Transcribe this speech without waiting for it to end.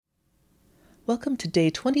Welcome to day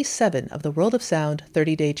 27 of the World of Sound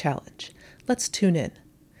 30-Day Challenge. Let's tune in.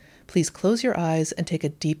 Please close your eyes and take a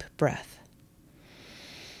deep breath.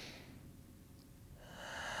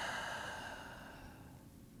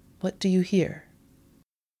 What do you hear?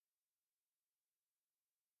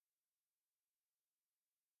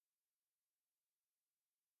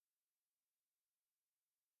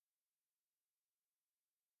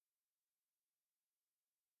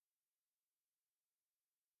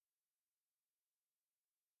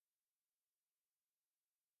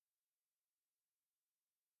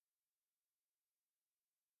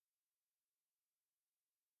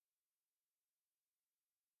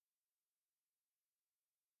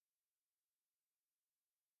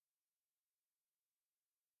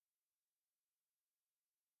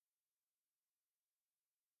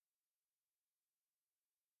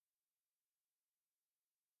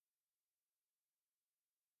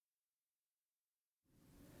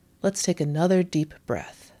 Let's take another deep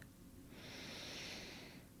breath.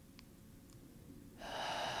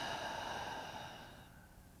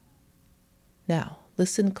 Now,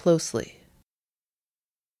 listen closely.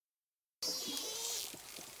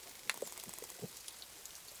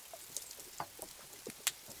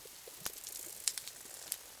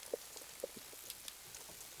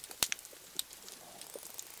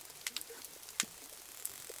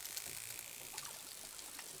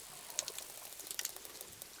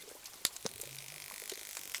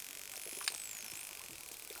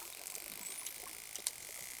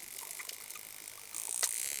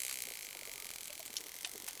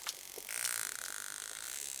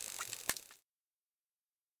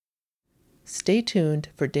 Stay tuned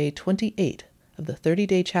for day 28 of the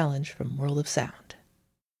 30-Day Challenge from World of Sound.